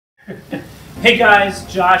Hey guys,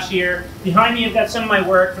 Josh here. Behind me I've got some of my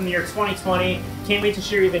work from the year 2020. Can't wait to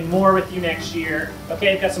share even more with you next year.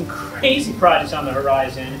 Okay, I've got some crazy projects on the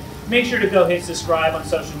horizon. Make sure to go hit subscribe on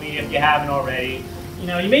social media if you haven't already. You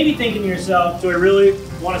know, you may be thinking to yourself, do I really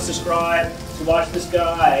want to subscribe to watch this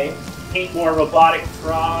guy paint more robotic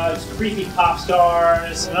frogs, creepy pop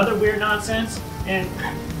stars, and other weird nonsense? And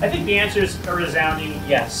I think the answer is a resounding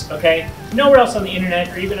yes, okay? Nowhere else on the internet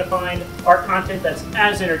are you going to find art content that's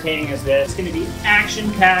as entertaining as this. It's going to be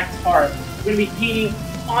action-packed art. I'm going to be painting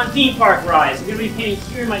on theme park rides. I'm going to be painting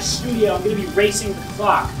here in my studio. I'm going to be racing the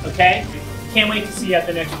clock, okay? Can't wait to see you at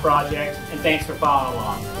the next project, and thanks for following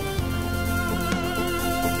along.